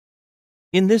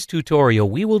In this tutorial,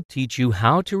 we will teach you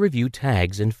how to review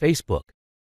tags in Facebook.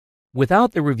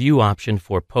 Without the review option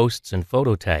for posts and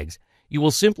photo tags, you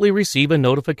will simply receive a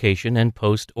notification and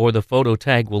post or the photo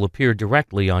tag will appear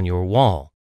directly on your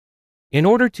wall. In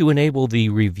order to enable the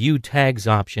Review Tags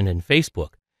option in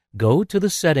Facebook, go to the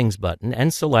Settings button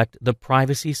and select the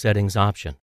Privacy Settings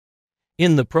option.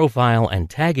 In the Profile and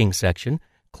Tagging section,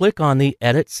 click on the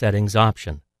Edit Settings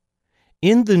option.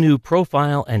 In the new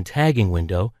Profile and Tagging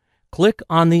window, click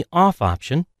on the Off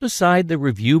option beside the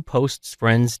Review Posts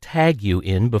Friends tag you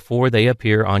in before they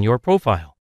appear on your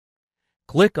profile.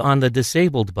 Click on the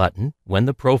Disabled button when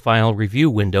the Profile Review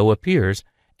window appears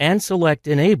and select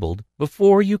Enabled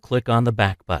before you click on the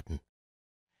Back button.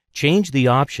 Change the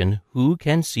option Who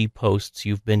Can See Posts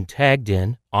You've Been Tagged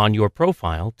In on your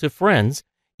profile to Friends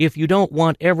if you don't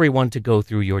want everyone to go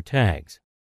through your tags.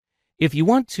 If you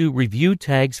want to review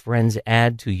tags friends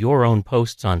add to your own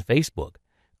posts on Facebook,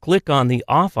 click on the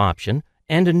Off option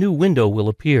and a new window will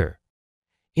appear.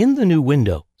 In the new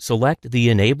window, select the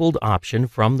Enabled option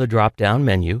from the drop-down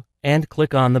menu and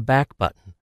click on the Back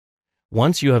button.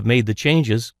 Once you have made the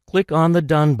changes, click on the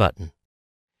Done button.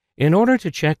 In order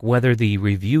to check whether the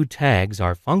review tags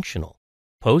are functional,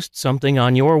 post something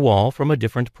on your wall from a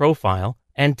different profile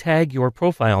and tag your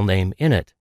profile name in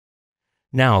it.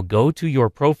 Now go to your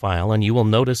profile and you will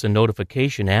notice a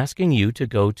notification asking you to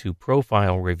go to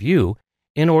Profile Review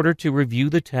in order to review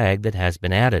the tag that has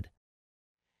been added.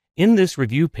 In this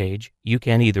review page, you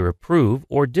can either approve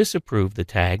or disapprove the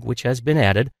tag which has been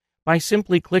added by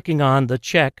simply clicking on the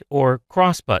check or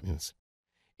cross buttons.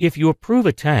 If you approve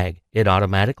a tag, it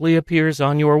automatically appears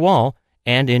on your wall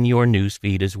and in your news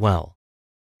feed as well.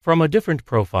 From a different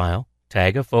profile,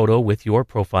 tag a photo with your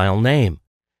profile name.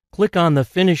 Click on the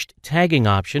Finished Tagging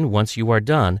option once you are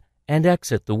done and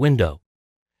exit the window.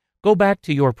 Go back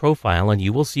to your profile and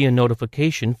you will see a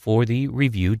notification for the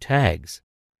Review Tags.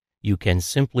 You can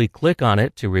simply click on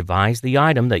it to revise the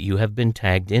item that you have been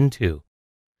tagged into.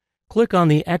 Click on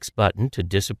the X button to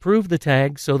disapprove the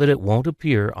tag so that it won't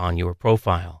appear on your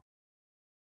profile.